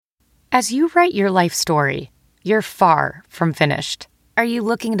As you write your life story, you're far from finished. Are you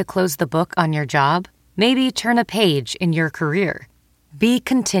looking to close the book on your job? Maybe turn a page in your career? Be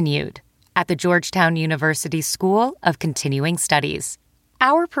continued at the Georgetown University School of Continuing Studies.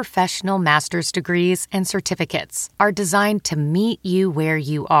 Our professional master's degrees and certificates are designed to meet you where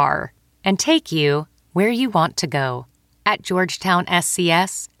you are and take you where you want to go. At Georgetown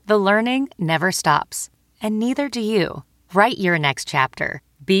SCS, the learning never stops, and neither do you. Write your next chapter.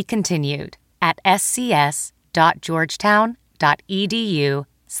 Be continued at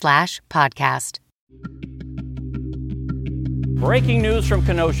scs.georgetown.edu/podcast. Breaking news from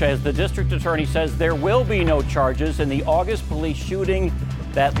Kenosha as the district attorney says there will be no charges in the August police shooting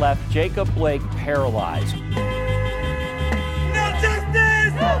that left Jacob Blake paralyzed. No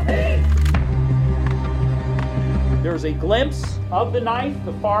justice! No peace! There's a glimpse of the knife.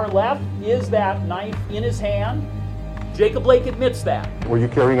 The far left is that knife in his hand. Jacob Blake admits that. Were you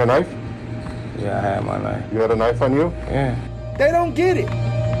carrying a knife? Yeah, I had my knife. You had a knife on you? Yeah. They don't get it.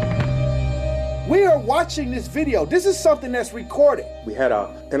 We are watching this video. This is something that's recorded. We had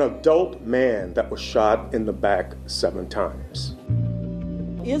an adult man that was shot in the back 7 times.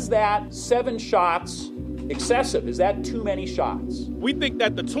 Is that 7 shots excessive? Is that too many shots? We think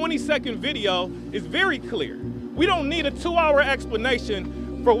that the 20-second video is very clear. We don't need a 2-hour explanation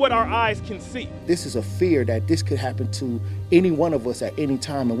for what our eyes can see. This is a fear that this could happen to any one of us at any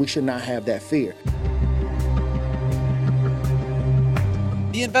time, and we should not have that fear.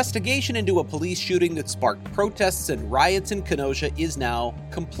 The investigation into a police shooting that sparked protests and riots in Kenosha is now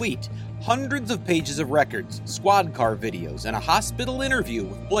complete. Hundreds of pages of records, squad car videos, and a hospital interview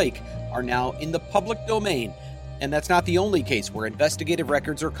with Blake are now in the public domain. And that's not the only case where investigative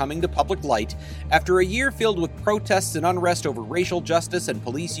records are coming to public light. After a year filled with protests and unrest over racial justice and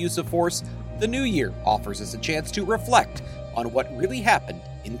police use of force, the new year offers us a chance to reflect on what really happened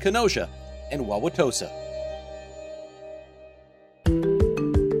in Kenosha and Wauwatosa.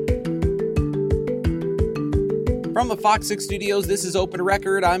 From the Fox 6 studios, this is Open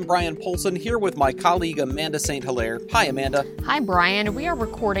Record. I'm Brian Polson, here with my colleague Amanda St. Hilaire. Hi, Amanda. Hi, Brian. We are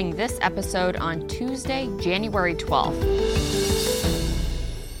recording this episode on Tuesday, January 12th.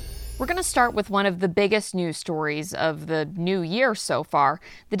 We're going to start with one of the biggest news stories of the new year so far,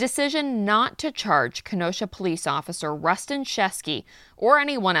 the decision not to charge Kenosha police officer Rustin Sheskey or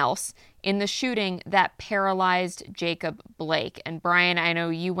anyone else in the shooting that paralyzed Jacob Blake. And Brian, I know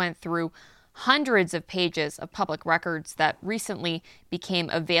you went through hundreds of pages of public records that recently became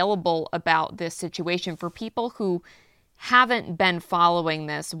available about this situation. For people who haven't been following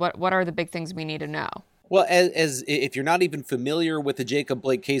this, what are the big things we need to know? Well, as if you're not even familiar with the Jacob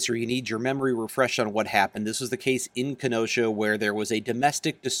Blake case, or you need your memory refreshed on what happened, this was the case in Kenosha where there was a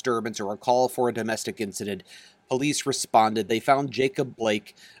domestic disturbance or a call for a domestic incident. Police responded. They found Jacob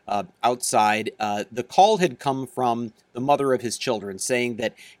Blake outside. The call had come from the mother of his children, saying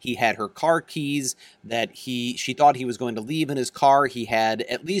that he had her car keys, that she thought he was going to leave in his car. He had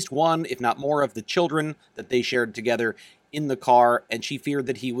at least one, if not more, of the children that they shared together in the car, and she feared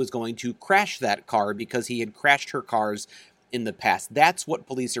that he was going to crash that car because he had crashed her cars in the past. That's what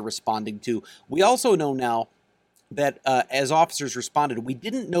police are responding to. We also know now that as officers responded, we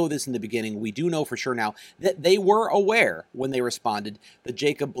didn't know this in the beginning, we do know for sure now, that they were aware when they responded that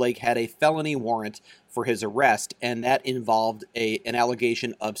Jacob Blake had a felony warrant for his arrest, and that involved an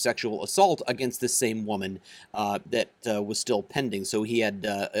allegation of sexual assault against the same woman that was still pending. So he had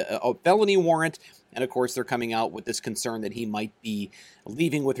a felony warrant, and of course they're coming out with this concern that he might be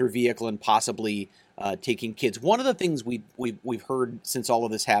leaving with her vehicle and possibly taking kids. One of the things we've heard since all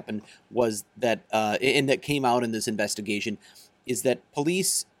of this happened was that, and that came out in this investigation, is that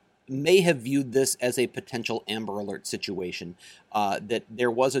police may have viewed this as a potential Amber Alert situation, that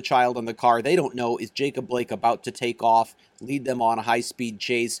there was a child in the car. They don't know, is Jacob Blake about to take off, lead them on a high-speed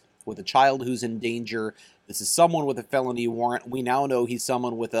chase with a child who's in danger? This is someone with a felony warrant. We now know he's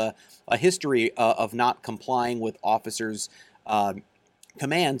someone with a history of not complying with officers'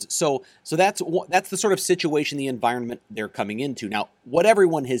 commands. So that's the sort of situation, the environment they're coming into. Now, what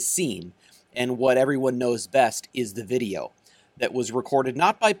everyone has seen and what everyone knows best is the video that was recorded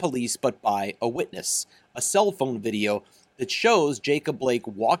not by police but by a witness, a cell phone video that shows Jacob Blake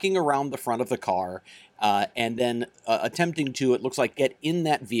walking around the front of the car and then attempting to, it looks like, get in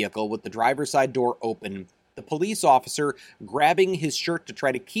that vehicle with the driver's side door open. The police officer grabbing his shirt to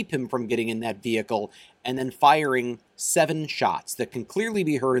try to keep him from getting in that vehicle, and then firing 7 shots that can clearly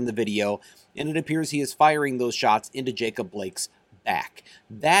be heard in the video, and it appears he is firing those shots into Jacob Blake's back.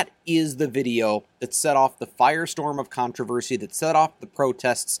 That is the video that set off the firestorm of controversy, that set off the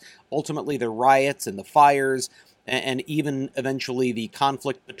protests, ultimately the riots and the fires, and even eventually the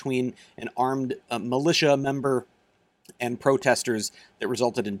conflict between an armed militia member and protesters that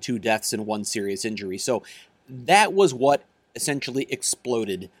resulted in 2 deaths and 1 serious injury. So that was what essentially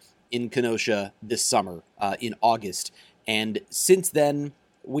exploded in Kenosha this summer, in August. And since then,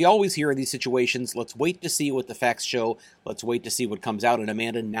 we always hear in these situations, let's wait to see what the facts show. Let's wait to see what comes out. And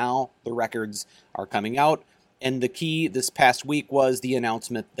Amanda, now the records are coming out. And the key this past week was the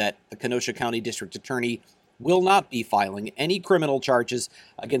announcement that the Kenosha County District Attorney will not be filing any criminal charges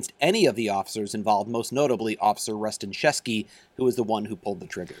against any of the officers involved, most notably Officer Rustin Sheskey, who was the one who pulled the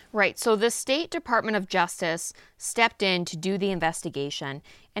trigger. Right. So the State Department of Justice stepped in to do the investigation.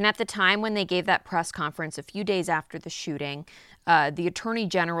 And at the time when they gave that press conference a few days after the shooting, the Attorney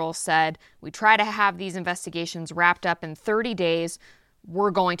General said, we try to have these investigations wrapped up in 30 days. We're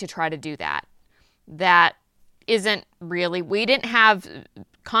going to try to do that. That isn't really, we didn't have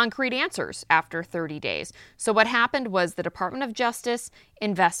concrete answers after 30 days. So what happened was the Department of Justice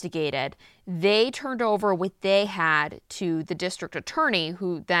investigated. They turned over what they had to the district attorney,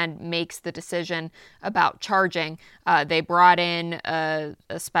 who then makes the decision about charging. They brought in a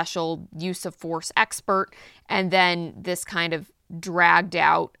special use of force expert, and then this kind of dragged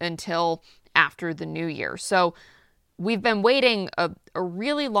out until after the new year. So we've been waiting a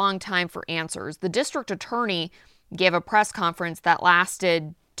really long time for answers. The district attorney gave a press conference that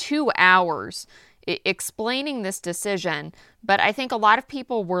lasted 2 hours explaining this decision, but I think a lot of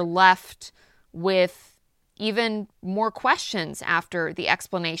people were left with even more questions after the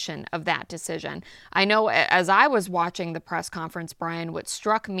explanation of that decision. I know as I was watching the press conference, Brian, what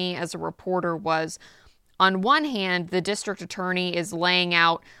struck me as a reporter was, on one hand, the district attorney is laying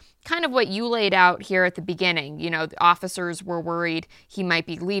out kind of what you laid out here at the beginning. You know, the officers were worried he might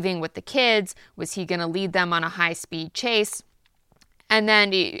be leaving with the kids. Was he going to lead them on a high-speed chase? And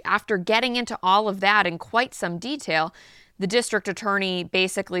then after getting into all of that in quite some detail, the district attorney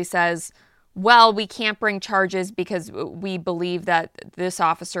basically says, well, we can't bring charges because we believe that this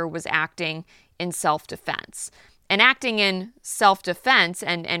officer was acting in self-defense. And acting in self-defense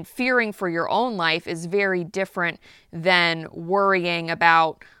and fearing for your own life is very different than worrying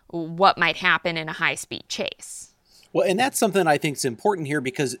about what might happen in a high-speed chase. Well, and that's something I think is important here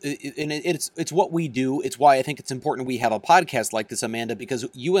because it's what we do. It's why I think it's important we have a podcast like this, Amanda, because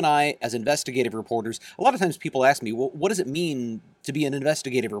you and I, as investigative reporters, a lot of times people ask me, well, what does it mean to be an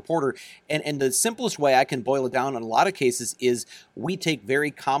investigative reporter? And the simplest way I can boil it down in a lot of cases is we take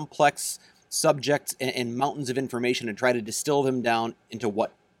very complex subjects and mountains of information and try to distill them down into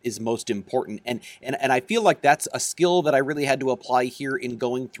what is most important. And I feel like that's a skill that I really had to apply here in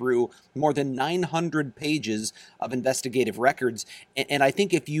going through more than 900 pages of investigative records. And I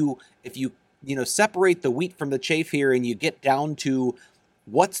think if you separate the wheat from the chaff here and you get down to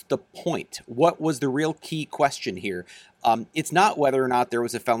what's the point, what was the real key question here? It's not whether or not there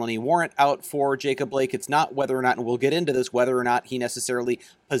was a felony warrant out for Jacob Blake. It's not whether or not, and we'll get into this, whether or not he necessarily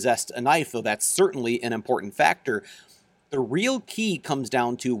possessed a knife, though that's certainly an important factor. The real key comes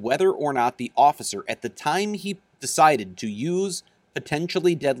down to whether or not the officer, at the time he decided to use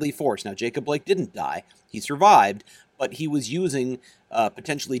potentially deadly force. Now, Jacob Blake didn't die. He survived, but he was using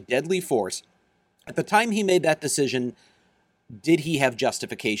potentially deadly force. At the time he made that decision, did he have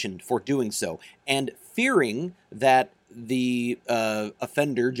justification for doing so? And fearing that the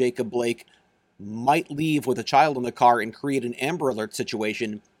offender, Jacob Blake, might leave with a child in the car and create an Amber Alert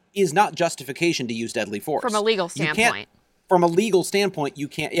situation is not justification to use deadly force. From a legal standpoint. From a legal standpoint, you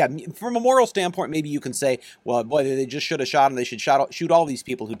can't. Yeah, from a moral standpoint, maybe you can say, well, boy, they just should have shot him. They should shoot all these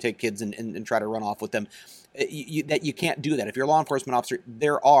people who take kids and try to run off with them. That you can't do that. If you're a law enforcement officer,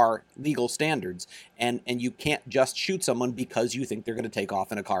 there are legal standards, and you can't just shoot someone because you think they're going to take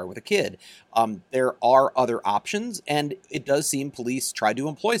off in a car with a kid. There are other options, and it does seem police tried to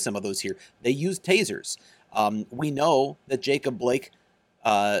employ some of those here. They used tasers. We know that Jacob Blake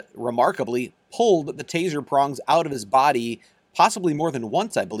remarkably pulled the taser prongs out of his body, possibly more than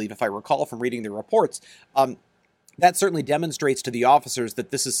once, I believe, if I recall from reading the reports. That certainly demonstrates to the officers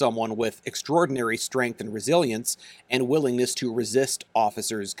that this is someone with extraordinary strength and resilience and willingness to resist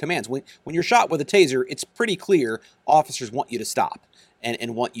officers' commands. When you're shot with a taser, it's pretty clear officers want you to stop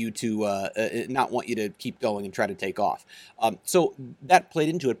and want you to not want you to keep going and try to take off. So that played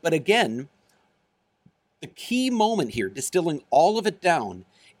into it. But again, the key moment here, distilling all of it down,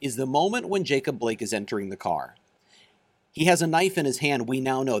 is the moment when Jacob Blake is entering the car. He has a knife in his hand, we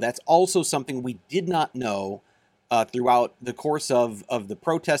now know. That's also something we did not know throughout the course of the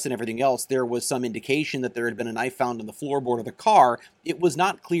protests and everything else. There was some indication that there had been a knife found on the floorboard of the car. It was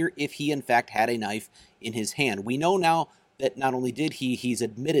not clear if he, in fact, had a knife in his hand. We know now that not only did he's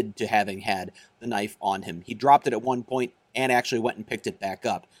admitted to having had the knife on him. He dropped it at one point and actually went and picked it back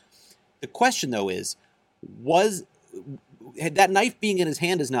up. The question, though, is, that knife being in his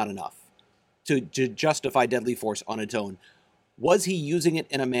hand is not enough to justify deadly force on its own. Was he using it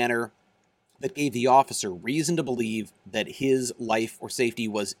in a manner that gave the officer reason to believe that his life or safety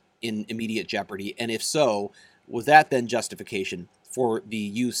was in immediate jeopardy? And if so, was that then justification for the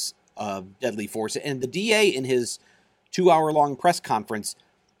use of deadly force? And the DA, in his 2-hour-long press conference,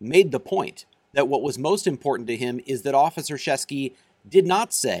 made the point that what was most important to him is that Officer Shesky did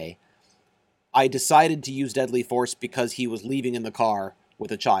not say, I decided to use deadly force because he was leaving in the car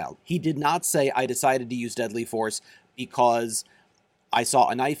with a child. He did not say, I decided to use deadly force because I saw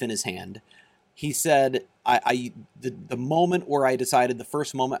a knife in his hand. He said, the moment where I decided, the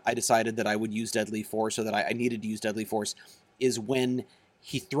first moment I decided that I would use deadly force, or that I needed to use deadly force, is when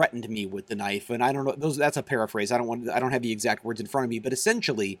he threatened me with the knife. And I don't know, that's a paraphrase. I don't have the exact words in front of me, but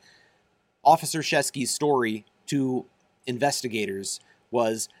essentially, Officer Shesky's story to investigators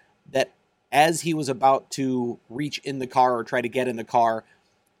was that as he was about to reach in the car or try to get in the car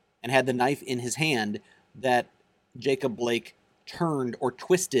and had the knife in his hand, that Jacob Blake turned or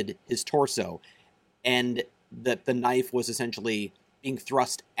twisted his torso, and that the knife was essentially being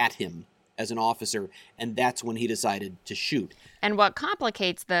thrust at him as an officer, and that's when he decided to shoot. And what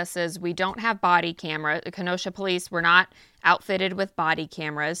complicates this is we don't have body camera. The Kenosha police were not outfitted with body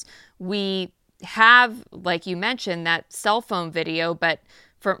cameras. We have, like you mentioned, that cell phone video, but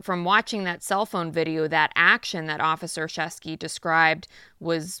from watching that cell phone video, that action that Officer Shesky described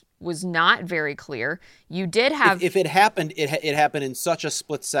was not very clear. You did have... If it happened, it happened in such a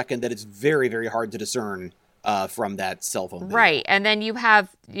split second that it's very, very hard to discern from that cell phone video. Right. And then you have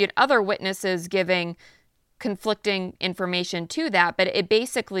other witnesses giving conflicting information to that, but it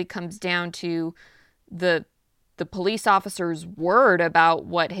basically comes down to the police officer's word about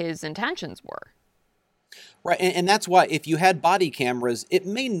what his intentions were. Right, and that's why if you had body cameras, it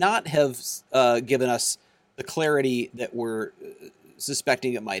may not have given us the clarity that we're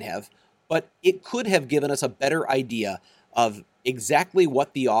suspecting it might have, but it could have given us a better idea of exactly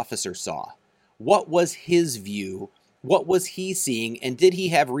what the officer saw. What was his view? What was he seeing? And did he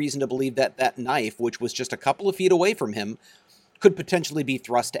have reason to believe that that knife, which was just a couple of feet away from him, could potentially be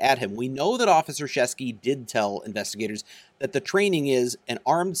thrust at him? We know that Officer Shesky did tell investigators that the training is an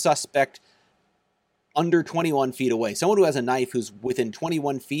armed suspect under 21 feet away. Someone who has a knife who's within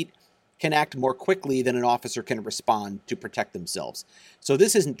 21 feet can act more quickly than an officer can respond to protect themselves. So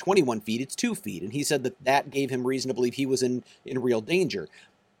this isn't 21 feet, it's 2 feet. And he said that that gave him reason to believe he was in real danger.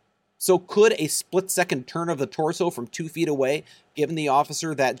 So could a split-second turn of the torso from 2 feet away given the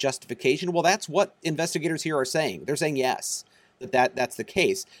officer that justification? Well, that's what investigators here are saying. They're saying yes, that's the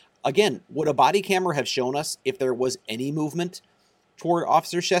case. Again, would a body camera have shown us if there was any movement toward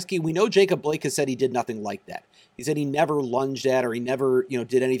Officer Shesky? We know Jacob Blake has said he did nothing like that. He said he never lunged at, or he never,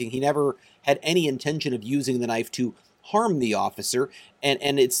 did anything. He never had any intention of using the knife to harm the officer.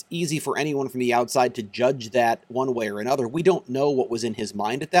 And it's easy for anyone from the outside to judge that one way or another. We don't know what was in his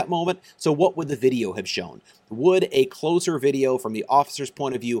mind at that moment. So what would the video have shown? Would a closer video from the officer's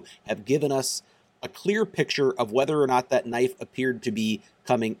point of view have given us a clear picture of whether or not that knife appeared to be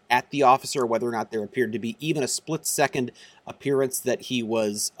coming at the officer, or whether or not there appeared to be even a split-second appearance that he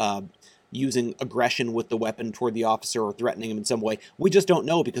was using aggression with the weapon toward the officer or threatening him in some way? We just don't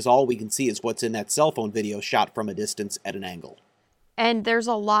know, because all we can see is what's in that cell phone video shot from a distance at an angle. And there's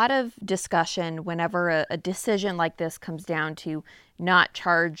a lot of discussion whenever a decision like this comes down to not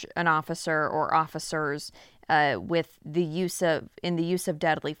charge an officer or officers with the use of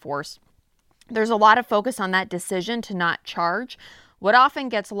deadly force. There's a lot of focus on that decision to not charge. What often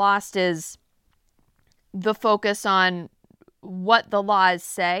gets lost is the focus on what the laws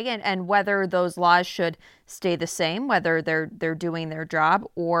say and whether those laws should stay the same, whether they're doing their job,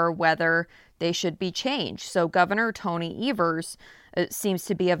 or whether they should be changed. So Governor Tony Evers seems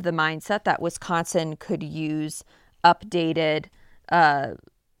to be of the mindset that Wisconsin could use updated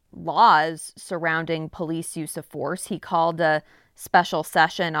laws surrounding police use of force. He called a special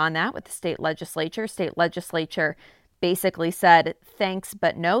session on that with the state legislature. State legislature basically said, thanks,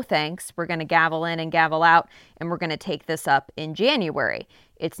 but no thanks. We're going to gavel in and gavel out, and we're going to take this up in January.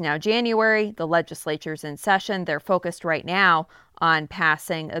 It's now January. The legislature's in session. They're focused right now on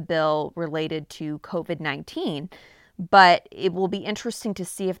passing a bill related to COVID-19. But it will be interesting to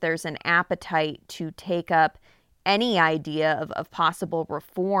see if there's an appetite to take up any idea of possible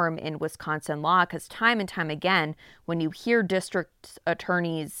reform in Wisconsin law, because time and time again, when you hear district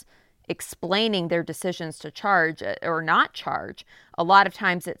attorneys explaining their decisions to charge or not charge, a lot of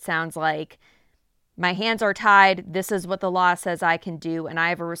times it sounds like my hands are tied. This is what the law says I can do, and I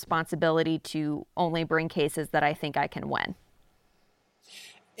have a responsibility to only bring cases that I think I can win.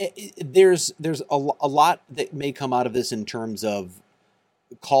 There's a lot that may come out of this in terms of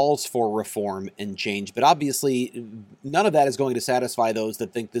calls for reform and change, but obviously none of that is going to satisfy those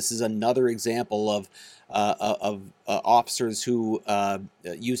that think this is another example of officers who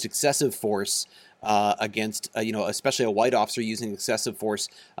use excessive force against, especially a white officer using excessive force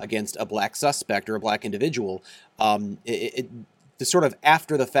against a black suspect or a black individual. The sort of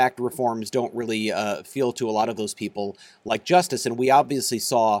after-the-fact reforms don't really feel to a lot of those people like justice, and we obviously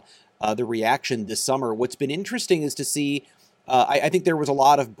saw the reaction this summer. What's been interesting is to see, I think there was a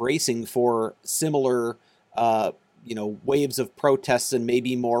lot of bracing for similar waves of protests and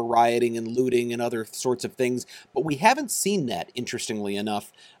maybe more rioting and looting and other sorts of things. But we haven't seen that, interestingly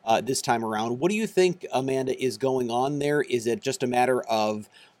enough, this time around. What do you think, Amanda, is going on there? Is it just a matter of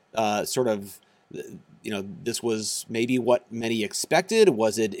this was maybe what many expected?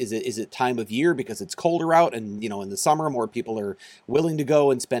 Is it time of year because it's colder out and, in the summer more people are willing to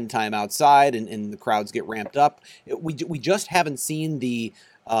go and spend time outside and the crowds get ramped up? We just haven't seen the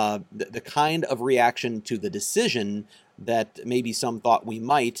kind of reaction to the decision that maybe some thought we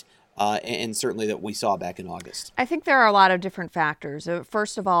might, and certainly that we saw back in August. I think there are a lot of different factors.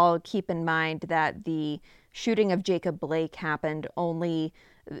 First of all, keep in mind that the shooting of Jacob Blake happened only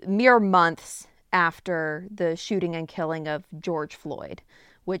mere months after the shooting and killing of George Floyd,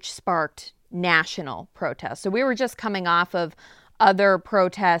 which sparked national protests. So we were just coming off of other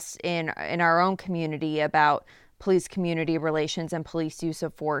protests in our own community about police community relations and police use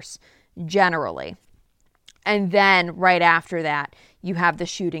of force generally. And then right after that, you have the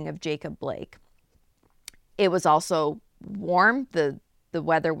shooting of Jacob Blake. It was also warm. The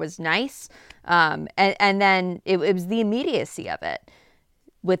weather was nice. And then it was the immediacy of it.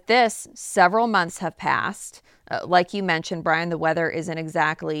 With this, several months have passed. Like you mentioned, Brian, the weather isn't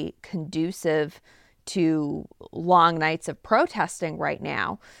exactly conducive to long nights of protesting right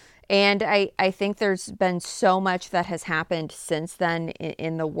now. And I think there's been so much that has happened since then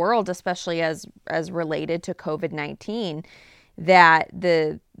in the world, especially as related to COVID-19, that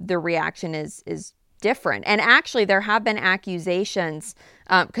the reaction is different. And actually, there have been accusations,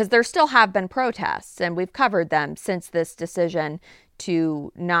 because there still have been protests, and we've covered them since this decision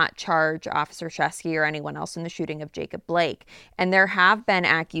to not charge Officer Shesky or anyone else in the shooting of Jacob Blake. And there have been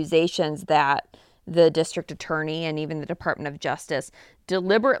accusations that the district attorney and even the Department of Justice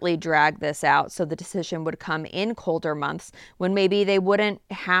deliberately dragged this out so the decision would come in colder months when maybe they wouldn't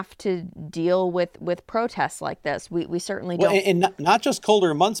have to deal with protests like this. We certainly don't. Well, and not just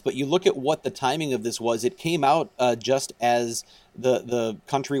colder months, but you look at what the timing of this was. It came out just as the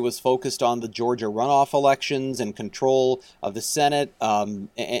country was focused on the Georgia runoff elections and control of the Senate, and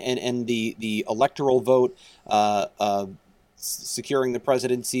the electoral vote securing the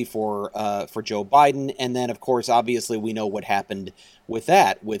presidency for Joe Biden. And then, of course, obviously we know what happened with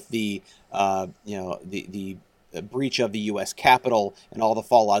that, with the breach of the U.S. Capitol and all the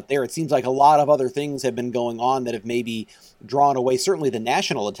fallout there. It seems like a lot of other things have been going on that have maybe drawn away, certainly the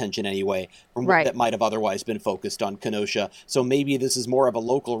national attention anyway, from what that might have otherwise been focused on Kenosha. So maybe this is more of a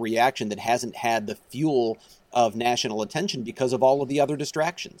local reaction that hasn't had the fuel of national attention because of all of the other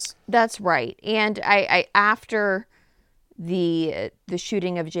distractions. That's right. And I after the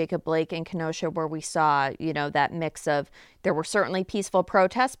shooting of Jacob Blake in Kenosha, where we saw, that mix of, there were certainly peaceful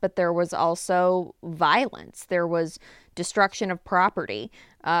protests, but there was also violence. There was destruction of property.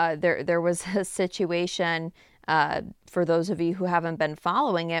 There was a situation, for those of you who haven't been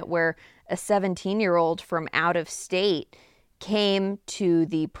following it, where a 17-year-old from out of state came to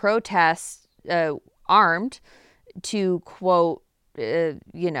the protests armed to, quote,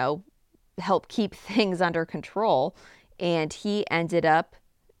 help keep things under control. And he ended up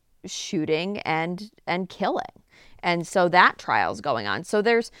shooting and killing. And so that trial's going on. So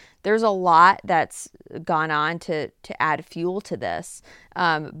there's a lot that's gone on to add fuel to this.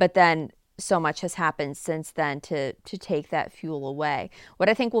 But then so much has happened since then to take that fuel away. What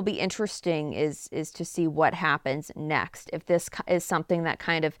I think will be interesting is to see what happens next. If this is something that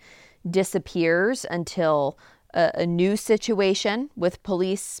kind of disappears until a new situation with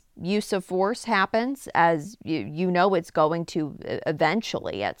police use of force happens, as it's going to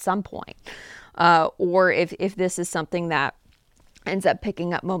eventually at some point, or if this is something that ends up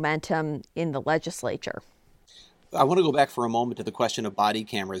picking up momentum in the legislature. I want to go back for a moment to the question of body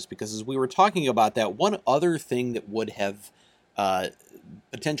cameras, because as we were talking about that, one other thing that would have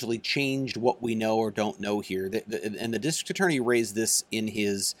potentially changed what we know or don't know here, and the district attorney raised this in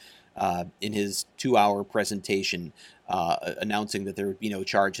his in his 2-hour presentation announcing that there would be no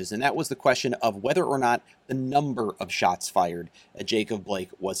charges. And that was the question of whether or not the number of shots fired at Jacob Blake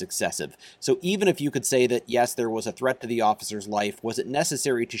was excessive. So even if you could say that, yes, there was a threat to the officer's life, was it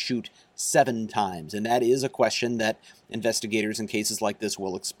necessary to shoot 7 times? And that is a question that investigators in cases like this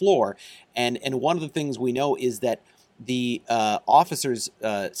will explore. And one of the things we know is that the officer's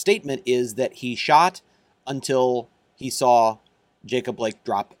statement is that he shot until he saw Jacob Blake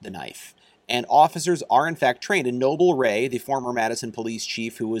drop the knife. And officers are, in fact, trained. And Noble Ray, the former Madison police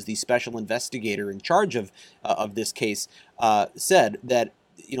chief, who was the special investigator in charge of this case, said that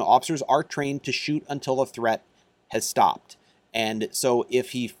officers are trained to shoot until a threat has stopped. And so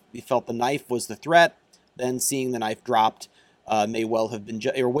if he felt the knife was the threat, then seeing the knife dropped may well have been,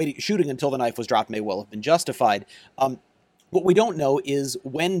 shooting until the knife was dropped may well have been justified. What we don't know is,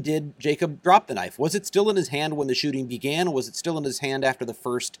 when did Jacob drop the knife? Was it still in his hand when the shooting began? Was it still in his hand after the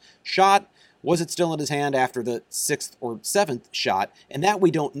first shot? Was it still in his hand after the 6th or 7th shot? And that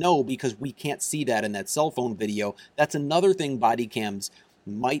we don't know because we can't see that in that cell phone video. That's another thing body cams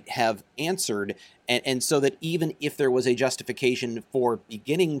might have answered. And so that even if there was a justification for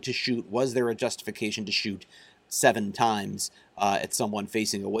beginning to shoot, was there a justification to shoot 7 times at someone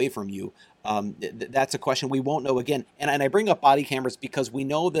facing away from you? That's a question we won't know again. And I bring up body cameras because we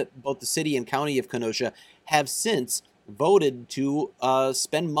know that both the city and county of Kenosha have since voted to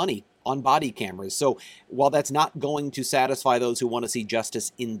spend money on body cameras. So while that's not going to satisfy those who want to see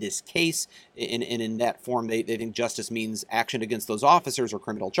justice in this case, in that form, they think justice means action against those officers or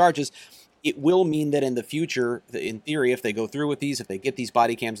criminal charges, it will mean that in the future, in theory, if they go through with these, if they get these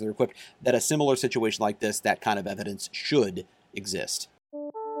body cams and they're equipped, that a similar situation like this, that kind of evidence should exist.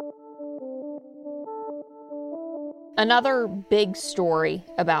 Another big story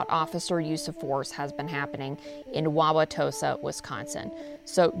about officer use of force has been happening in Wauwatosa, Wisconsin.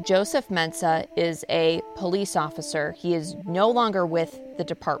 So Joseph Mensah is a police officer. He is no longer with the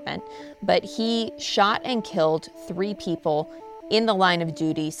department, but he shot and killed 3 people in the line of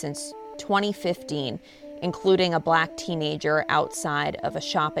duty since 2015, including a black teenager outside of a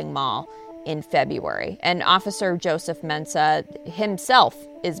shopping mall in February. And Officer Joseph Mensah himself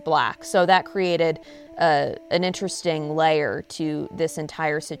is black, so that created an interesting layer to this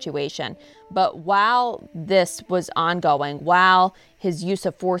entire situation. But while this was ongoing, while his use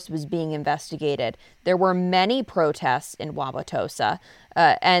of force was being investigated, there were many protests in Wauwatosa,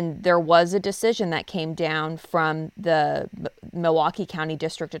 and there was a decision that came down from the Milwaukee County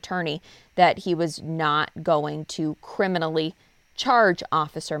District Attorney that he was not going to criminally charge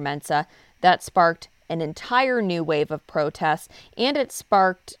Officer Mensah. That sparked an entire new wave of protests, and it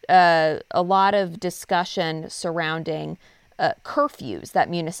sparked a lot of discussion surrounding curfews that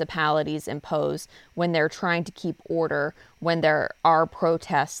municipalities impose when they're trying to keep order when there are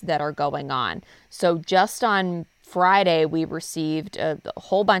protests that are going on. So just on Friday, we received a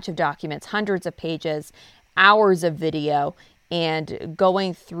whole bunch of documents, hundreds of pages, hours of video, and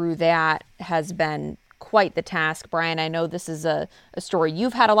going through that has been quite the task. Brian, I know this is a story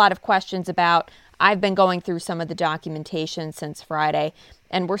you've had a lot of questions about. I've been going through some of the documentation since Friday,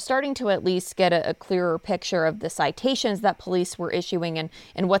 and we're starting to at least get a clearer picture of the citations that police were issuing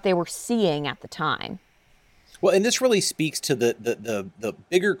and what they were seeing at the time. Well, and this really speaks to the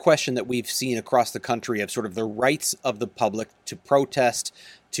bigger question that we've seen across the country of sort of the rights of the public to protest,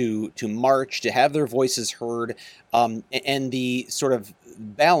 to march, to have their voices heard, and the sort of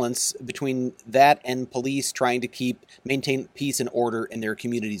balance between that and police trying to maintain peace and order in their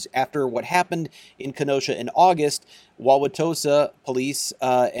communities. After what happened in Kenosha in August, Wauwatosa police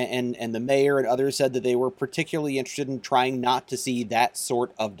and the mayor and others said that they were particularly interested in trying not to see that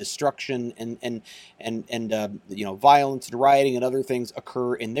sort of destruction and violence and rioting and other things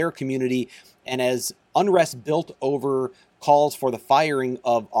occur in their community. And as unrest built over calls for the firing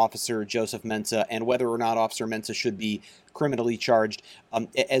of Officer Joseph Mensah and whether or not Officer Mensah should be criminally charged,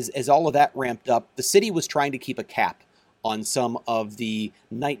 as all of that ramped up, the city was trying to keep a cap on some of the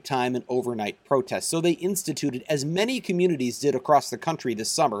nighttime and overnight protests. So they instituted, as many communities did across the country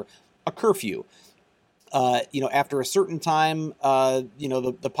this summer, a curfew. After a certain time,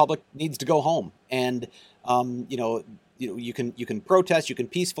 the public needs to go home, and you can protest, you can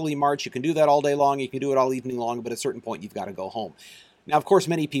peacefully march, you can do that all day long, you can do it all evening long, but at a certain point you've got to go home. Now, of course,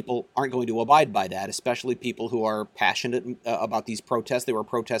 many people aren't going to abide by that, especially people who are passionate about these protests. They were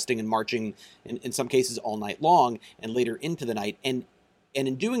protesting and marching in some cases all night long and later into the night. And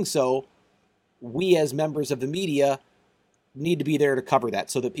in doing so, we as members of the media need to be there to cover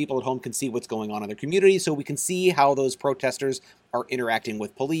that so that people at home can see what's going on in their community, so we can see how those protesters are interacting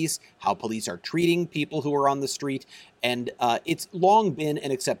with police, how police are treating people who are on the street. And it's long been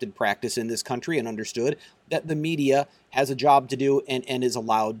an accepted practice in this country and understood that the media has a job to do and is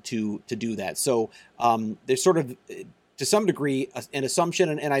allowed to do that. So there's sort of, to some degree, an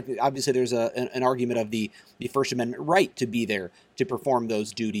assumption, and obviously there's an argument of the First Amendment right to be there to perform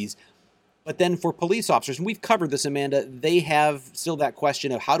those duties. But then for police officers, and we've covered this, Amanda, they have still that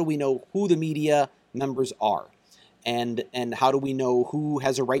question of how do we know who the media members are? And how do we know who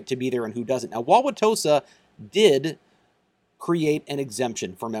has a right to be there and who doesn't? Now, Wauwatosa did create an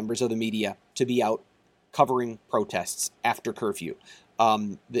exemption for members of the media to be out covering protests after curfew.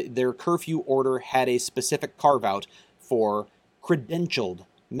 Their curfew order had a specific carve-out for credentialed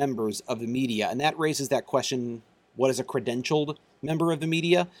members of the media. And that raises that question, what is a credentialed member of the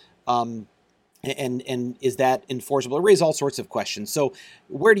media? And is that enforceable? It raises all sorts of questions. So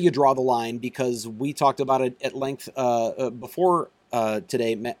where do you draw the line? Because we talked about it at length before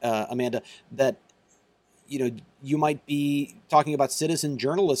today, Amanda, that you might be talking about citizen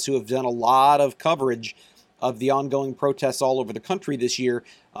journalists who have done a lot of coverage of the ongoing protests all over the country this year,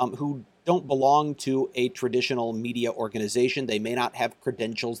 who don't belong to a traditional media organization. They may not have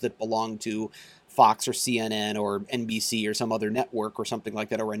credentials that belong to Fox or CNN or NBC or some other network or something like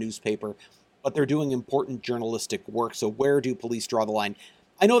that, or a newspaper, but they're doing important journalistic work. So where do police draw the line?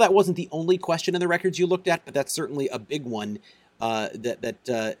 I know that wasn't the only question in the records you looked at, but that's certainly a big one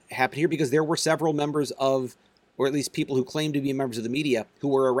that happened here, because there were several members of, or at least people who claimed to be members of the media, who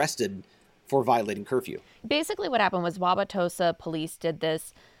were arrested for violating curfew. Basically what happened was Wauwatosa police did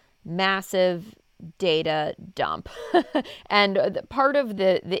this massive data dump. And part of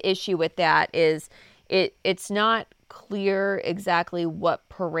the issue with that is it's not clear exactly what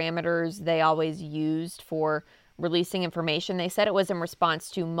parameters they always used for releasing information. They said it was in response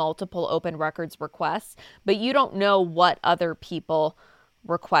to multiple open records requests, but you don't know what other people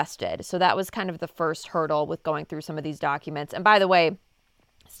requested. So that was kind of the first hurdle with going through some of these documents. And by the way,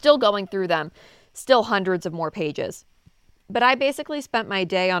 still going through them, still hundreds of more pages. But I basically spent my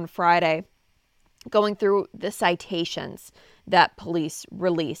day on Friday going through the citations that police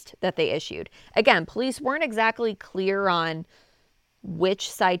released, that they issued. Again, police weren't exactly clear on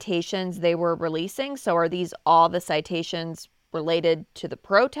which citations they were releasing. So are these all the citations related to the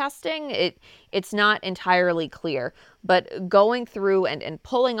protesting? It's not entirely clear. But going through and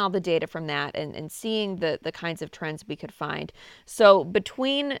pulling all the data from that and seeing the kinds of trends we could find. So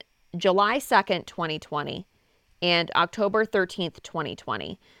between July 2nd, 2020 and October 13th,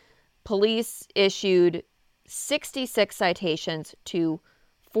 2020, police issued 66 citations to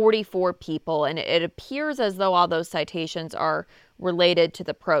 44 people, and it appears as though all those citations are related to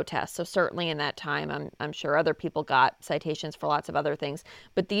the protests. So certainly in that time, I'm sure other people got citations for lots of other things,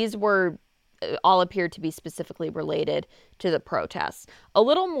 but these were all appeared to be specifically related to the protests. A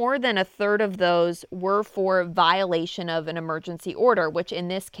little more than a third of those were for violation of an emergency order, which in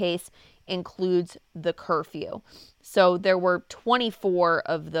this case includes the curfew. So there were 24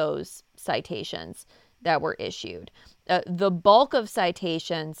 of those citations that were issued. The bulk of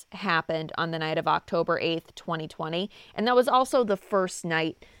citations happened on the night of October 8th, 2020, and that was also the first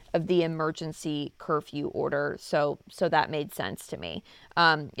night of the emergency curfew order, so that made sense to me.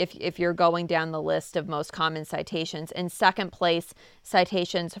 If you're going down the list of most common citations, in second place,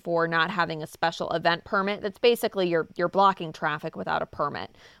 citations for not having a special event permit. That's basically you're blocking traffic without a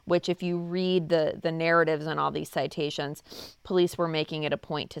permit, which if you read the narratives on all these citations, police were making it a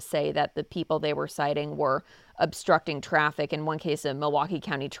point to say that the people they were citing were obstructing traffic. In one case, a Milwaukee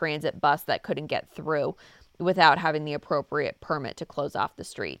County Transit bus that couldn't get through without having the appropriate permit to close off the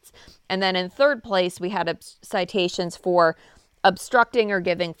streets. And then in third place, we had citations for obstructing or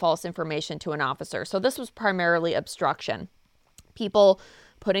giving false information to an officer. So this was primarily obstruction. People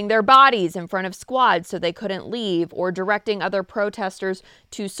putting their bodies in front of squads so they couldn't leave, or directing other protesters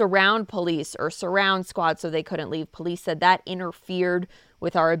to surround police or surround squads so they couldn't leave. Police said that interfered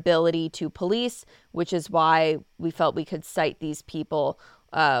with our ability to police, which is why we felt we could cite these people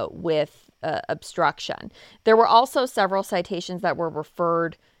with obstruction. There were also several citations that were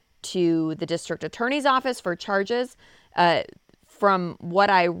referred to the district attorney's office for charges. From what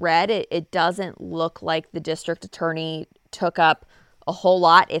I read, it doesn't look like the district attorney took up a whole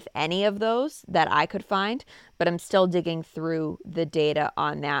lot, if any of those, that I could find, but I'm still digging through the data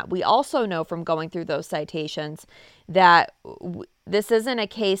on that. We also know from going through those citations that this isn't a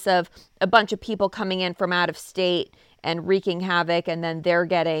case of a bunch of people coming in from out of state and wreaking havoc, and then they're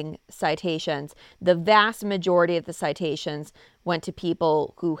getting citations. The vast majority of the citations went to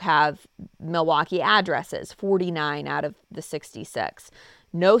people who have Milwaukee addresses, 49 out of the 66.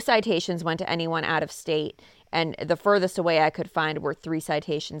 No citations went to anyone out of state. And the furthest away I could find were 3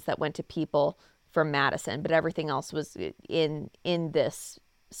 citations that went to people from Madison, but everything else was in this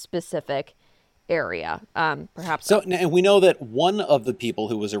specific area. Perhaps. So, and we know that one of the people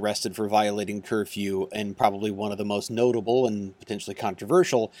who was arrested for violating curfew, and probably one of the most notable and potentially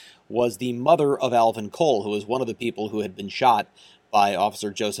controversial, was the mother of Alvin Cole, who was one of the people who had been shot by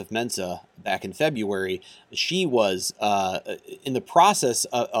Officer Joseph Mensah back in February. She was in the process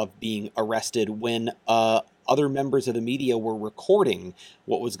of being arrested when other members of the media were recording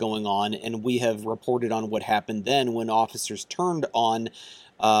what was going on, and we have reported on what happened then when officers turned on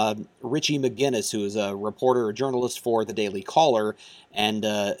Richie McGinnis, who is a reporter, a journalist for the Daily Caller, and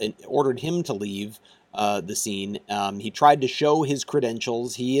ordered him to leave the scene. He tried to show his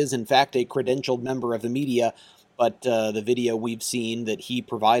credentials. He is, in fact, a credentialed member of the media, but the video we've seen that he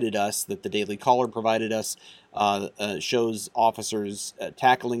provided us, that the Daily Caller provided us, shows officers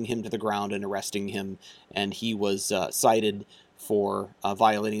tackling him to the ground and arresting him, and he was cited for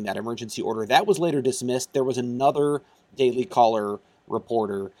violating that emergency order. That was later dismissed. There was another Daily Caller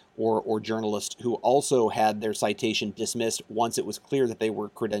reporter or journalist who also had their citation dismissed once it was clear that they were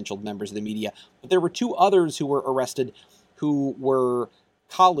credentialed members of the media. But there were 2 others who were arrested who were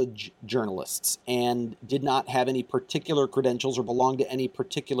college journalists and did not have any particular credentials or belong to any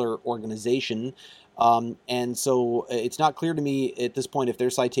particular organization. And so it's not clear to me at this point if their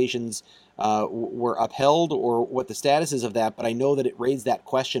citations were upheld or what the status is of that, but I know that it raised that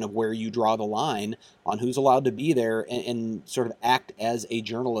question of where you draw the line on who's allowed to be there and sort of act as a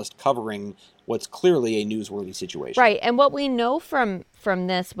journalist covering what's clearly a newsworthy situation. Right. And what we know from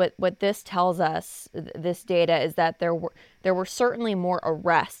this, what this tells us, this data, is that there were certainly more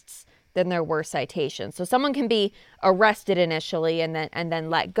arrests than there were citations. So someone can be arrested initially and then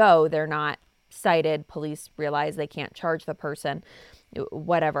let go. They're not cited. Police realize they can't charge the person,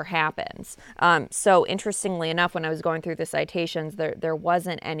 whatever happens. So interestingly enough, when I was going through the citations, there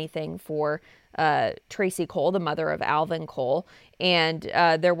wasn't anything for Tracy Cole, the mother of Alvin Cole, and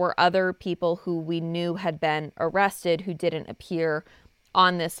there were other people who we knew had been arrested who didn't appear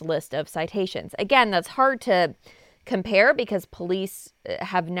on this list of citations. Again, that's hard to compare because police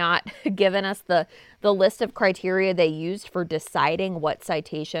have not given us the list of criteria they used for deciding what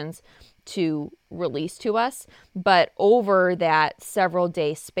citations to release to us. But over that several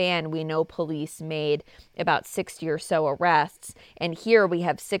day span, we know police made about 60 or so arrests. And here we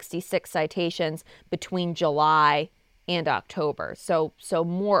have 66 citations between July and October. So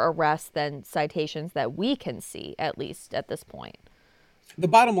more arrests than citations that we can see, at least at this point. The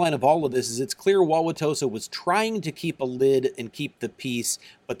bottom line of all of this is it's clear Wauwatosa was trying to keep a lid and keep the peace,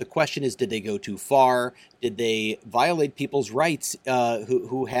 but the question is, did they go too far? Did they violate people's rights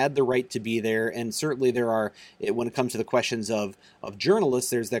who had the right to be there? And certainly there are, when it comes to the questions of journalists,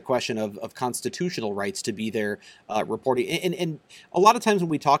 there's that question of constitutional rights to be there reporting. And a lot of times when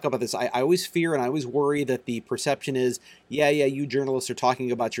we talk about this, I always fear and I always worry that the perception is, yeah, you journalists are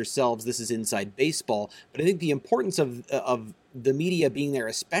talking about yourselves. This is inside baseball. But I think the importance of the media being there,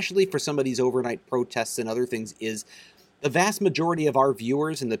 especially for some of these overnight protests and other things, is the vast majority of our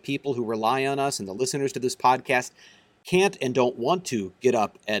viewers and the people who rely on us and the listeners to this podcast can't and don't want to get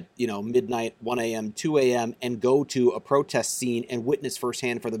up at midnight, 1 a.m., 2 a.m. and go to a protest scene and witness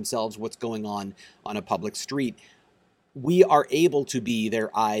firsthand for themselves what's going on a public street. We are able to be their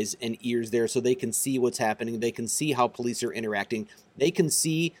eyes and ears there so they can see what's happening. They can see how police are interacting. They can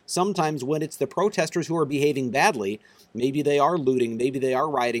see sometimes when it's the protesters who are behaving badly. Maybe they are looting. Maybe they are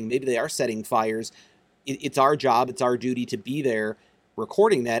rioting. Maybe they are setting fires. It's our job. It's our duty to be there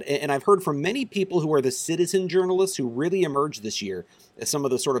recording that. And I've heard from many people who are the citizen journalists who really emerged this year as some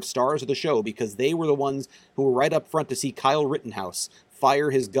of the sort of stars of the show because they were the ones who were right up front to see Kyle Rittenhouse fire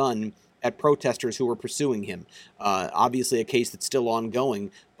his gun at protesters who were pursuing him. Obviously a case that's still ongoing,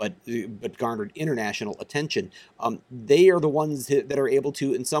 but garnered international attention. They are the ones that are able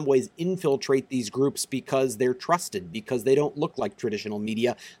to, in some ways, infiltrate these groups because they're trusted, because they don't look like traditional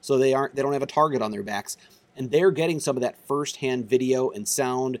media, so they don't have a target on their backs. And they're getting some of that firsthand video and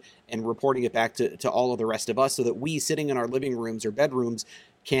sound and reporting it back to all of the rest of us so that we, sitting in our living rooms or bedrooms,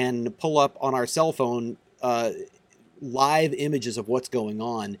 can pull up on our cell phone live images of what's going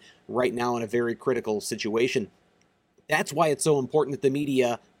on right now in a very critical situation. That's why it's so important that the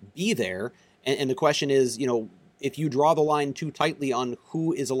media be there. And the question is, if you draw the line too tightly on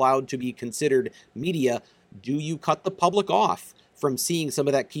who is allowed to be considered media, do you cut the public off from seeing some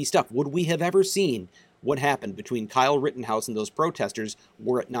of that key stuff? Would we have ever seen what happened between Kyle Rittenhouse and those protesters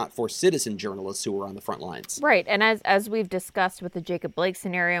were it not for citizen journalists who were on the front lines? Right. And as we've discussed with the Jacob Blake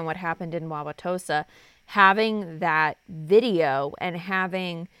scenario and what happened in Wauwatosa, having that video and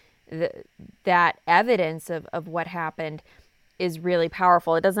having that evidence of what happened is really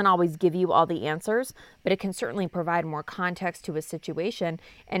powerful. It doesn't always give you all the answers, but it can certainly provide more context to a situation,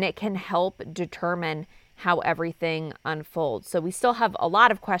 and it can help determine how everything unfolds. So we still have a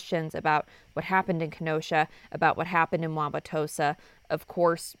lot of questions about what happened in Kenosha, about what happened in Wauwatosa. Of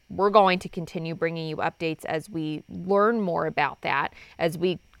course, we're going to continue bringing you updates as we learn more about that, as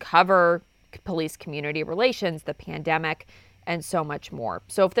we cover police community relations, the pandemic, and so much more.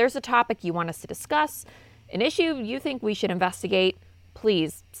 So if there's a topic you want us to discuss, an issue you think we should investigate,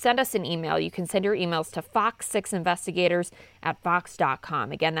 please send us an email. You can send your emails to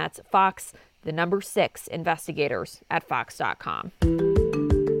fox6investigators@fox.com. Again, that's Fox, the number 6 investigators@fox.com.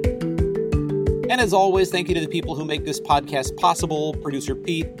 And as always, thank you to the people who make this podcast possible: producer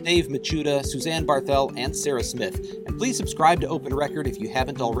Pete, Dave Machuda, Suzanne Barthel, and Sarah Smith. And please subscribe to Open Record if you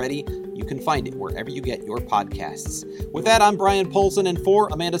haven't already. You can find it wherever you get your podcasts. With that, I'm Brian Polson, and for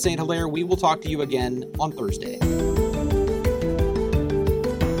Amanda St. Hilaire, we will talk to you again on Thursday.